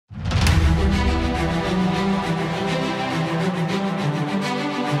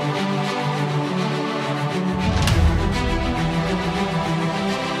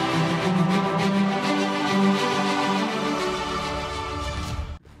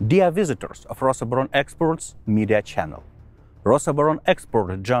Dear visitors of Rosaboron Exports media channel, Rosaboron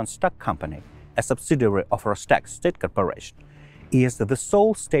Export Joint Stock Company, a subsidiary of Rostex State Corporation, is the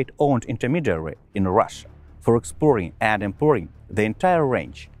sole state-owned intermediary in Russia for exporting and importing the entire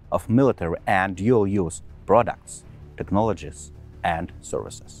range of military and dual-use products, technologies, and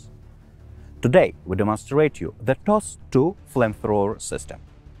services. Today, we demonstrate you the TOS-2 Flamethrower system.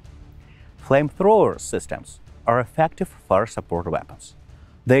 Flamethrower systems are effective fire support weapons.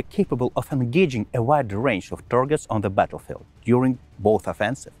 They are capable of engaging a wide range of targets on the battlefield during both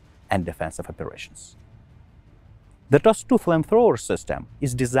offensive and defensive operations. The TOS-2 Flamethrower system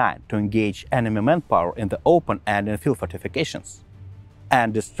is designed to engage enemy manpower in the open and in field fortifications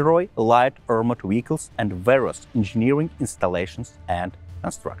and destroy light armored vehicles and various engineering installations and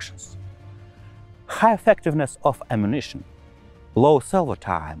constructions. High effectiveness of ammunition, low salvo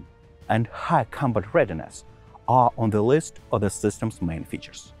time, and high combat readiness are on the list of the system's main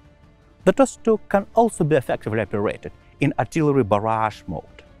features. The TOS-2 can also be effectively operated in artillery barrage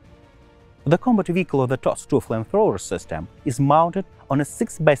mode. The combat vehicle of the TOS-2 Flamethrower system is mounted on a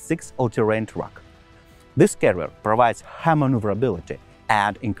 6x6 all-terrain truck. This carrier provides high maneuverability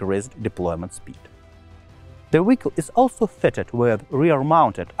and increased deployment speed. The vehicle is also fitted with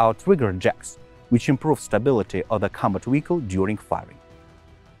rear-mounted outrigger jacks, which improve stability of the combat vehicle during firing.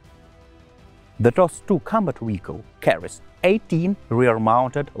 The TOS-2 combat vehicle carries 18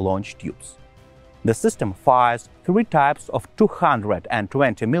 rear-mounted launch tubes. The system fires 3 types of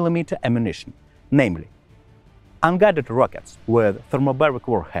 220mm ammunition, namely unguided rockets with thermobaric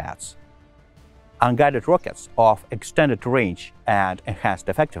warheads, unguided rockets of extended range and enhanced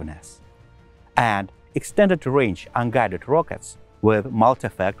effectiveness, and extended range unguided rockets with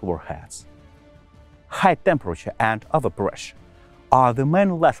multi-effect warheads. High temperature and overpressure are the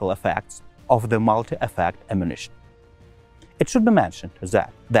main lethal effects of the multi-effect ammunition. It should be mentioned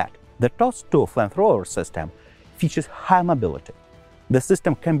that the TOS-2 Flamethrower system features high mobility. The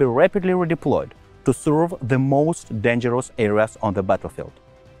system can be rapidly redeployed to serve the most dangerous areas on the battlefield,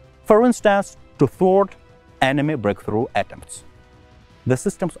 for instance, to thwart enemy breakthrough attempts. The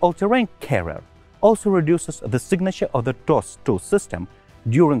system's all-terrain carrier also reduces the signature of the TOS-2 system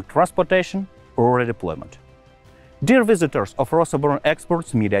during transportation or redeployment. Dear visitors of Rosaboron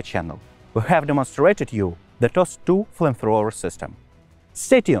Exports media channel, we have demonstrated you the TOS-2 Flamethrower system.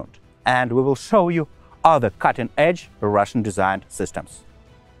 Stay tuned, and we will show you other cutting-edge Russian-designed systems.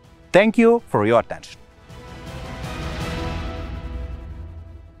 Thank you for your attention.